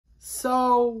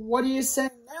So, what are you saying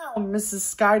now,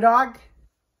 Mrs. Skydog?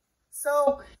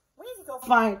 So, we need to go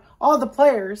find all the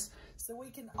players so we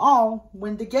can all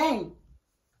win the game.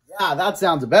 Yeah, that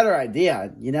sounds a better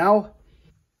idea, you know?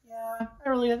 Yeah, I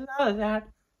really thought of that.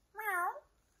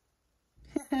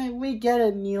 Meow. We get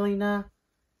it, Melina.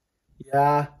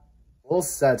 Yeah, well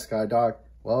said, Skydog.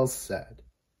 Well said.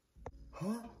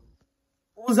 Huh?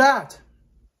 What was that?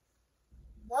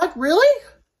 What, really?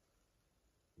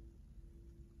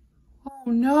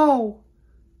 Oh no.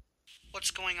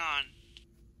 What's going on?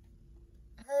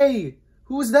 Hey,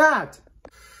 who's that?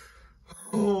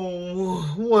 Oh,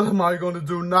 what am I gonna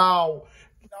do now?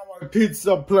 Now my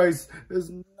pizza place is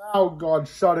now got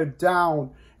shut it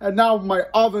down. And now my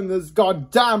oven has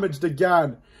got damaged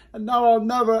again. And now I'm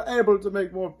never able to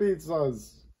make more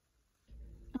pizzas.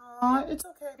 It's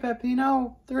okay,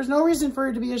 Peppino. There's no reason for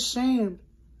you to be ashamed.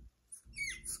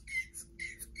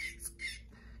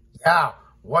 Yeah,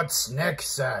 what Snick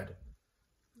said.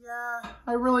 Yeah,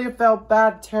 I really felt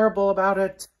terrible about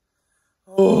it.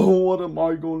 Oh, what am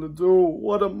I gonna do?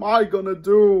 What am I gonna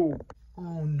do?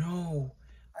 Oh no,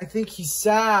 I think he's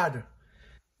sad.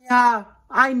 Yeah,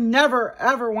 I never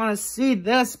ever want to see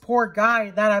this poor guy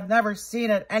that I've never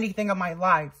seen at anything in my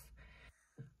life.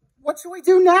 What should we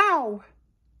do now?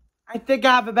 I think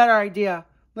I have a better idea.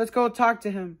 Let's go talk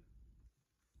to him.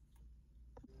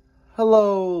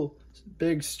 Hello,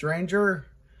 big stranger.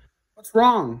 What's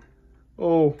wrong?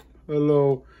 Oh,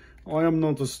 hello. I am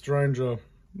not a stranger.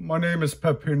 My name is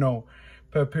Peppino.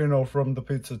 Peppino from the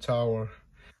Pizza Tower.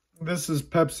 This is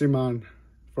Pepsi Man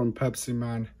from Pepsi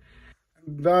Man.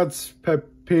 That's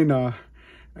Peppina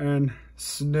and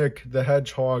Snick the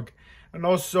Hedgehog. And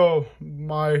also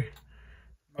my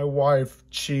wife,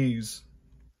 Cheese.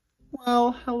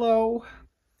 Well, hello.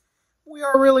 We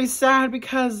are really sad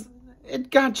because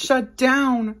it got shut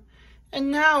down.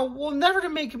 And now we'll never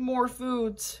make more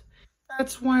foods.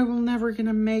 That's why we're never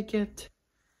gonna make it.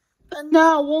 And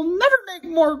now we'll never make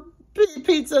more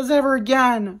pizzas ever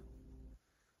again.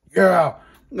 Yeah,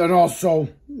 and also,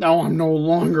 now I'm no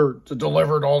longer to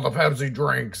deliver all the Pepsi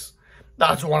drinks.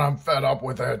 That's when I'm fed up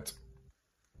with it.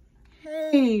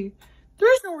 Hey,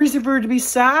 there's no reason for you to be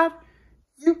sad.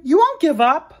 You won't give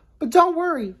up, but don't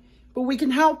worry. But we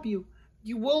can help you.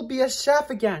 You will be a chef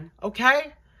again,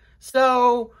 okay?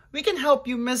 So, we can help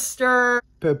you, Mr.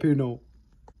 Peppino.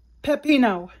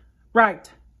 Peppino, right.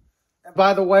 And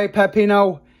by the way,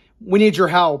 Peppino, we need your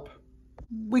help.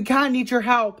 We kind of need your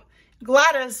help.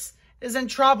 Gladys is in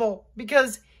trouble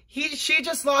because she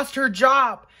just lost her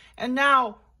job. And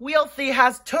now Wealthy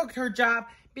has took her job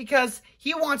because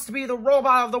he wants to be the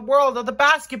robot of the world of the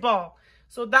basketball.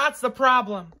 So that's the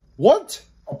problem. What?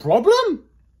 A problem?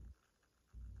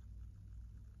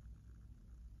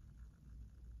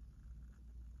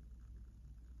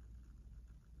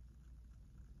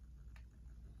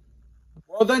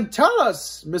 Well, then tell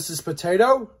us, Mrs.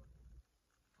 Potato.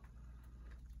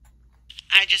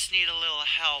 I just need a little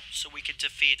help so we can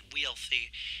defeat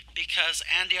Wealthy.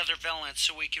 And the other villains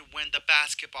so we can win the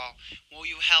basketball. Will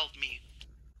you help me?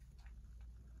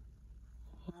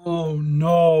 Oh,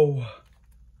 no.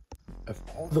 Of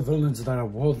all the villains in the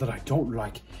world that I don't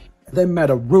like, they met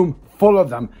a room full of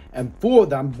them, and four of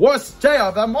them worst day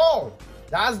of them all.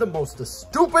 That's the most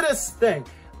stupidest thing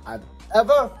I've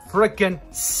ever freaking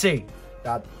seen.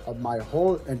 That of my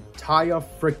whole entire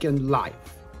freaking life.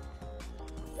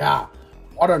 Yeah,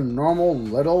 what a normal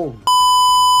little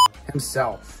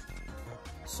himself.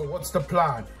 So what's the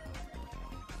plan?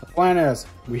 The plan is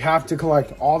we have to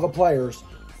collect all the players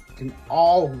who can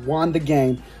all won the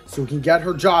game so we can get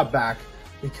her job back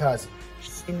because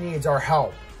she needs our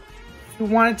help. We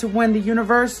wanted to win the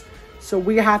universe, so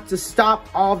we have to stop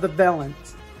all the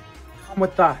villains. Come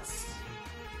with us.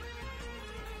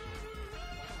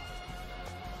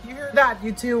 You hear that,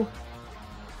 you two?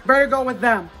 Better go with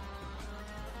them.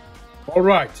 All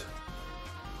right,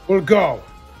 we'll go.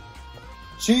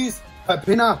 Cheese,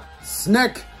 Peppina,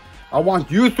 Snick, I want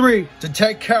you three to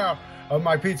take care of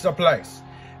my pizza place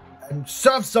and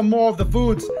serve some more of the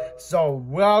foods so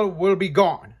we'll be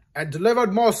gone and deliver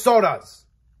more sodas.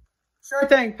 Sure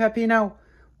thing, Peppino.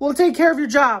 We'll take care of your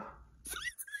job.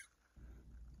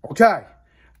 Okay,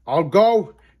 I'll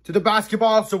go to the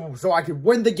basketball so I can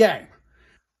win the game.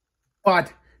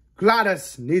 But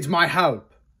Gladys needs my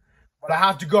help. But I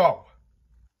have to go.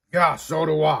 Yeah, so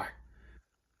do I.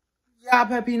 Yeah,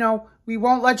 Peppino, we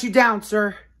won't let you down,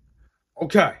 sir.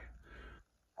 Okay,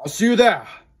 I'll see you there.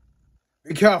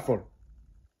 Be careful.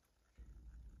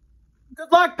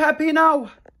 Good luck, Peppino.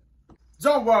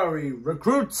 Don't worry,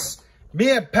 recruits.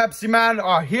 Me and Pepsi Man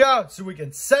are here so we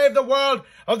can save the world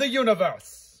of the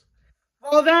universe.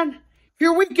 Well then,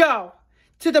 Here we go.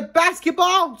 To the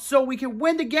basketball so we can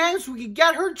win the game so we can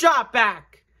get her job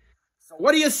back. So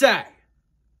what do you say?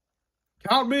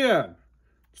 Count me in.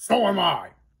 So am I.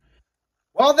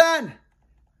 Well then,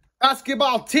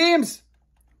 basketball teams,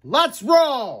 let's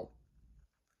roll.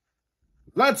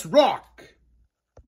 Let's rock.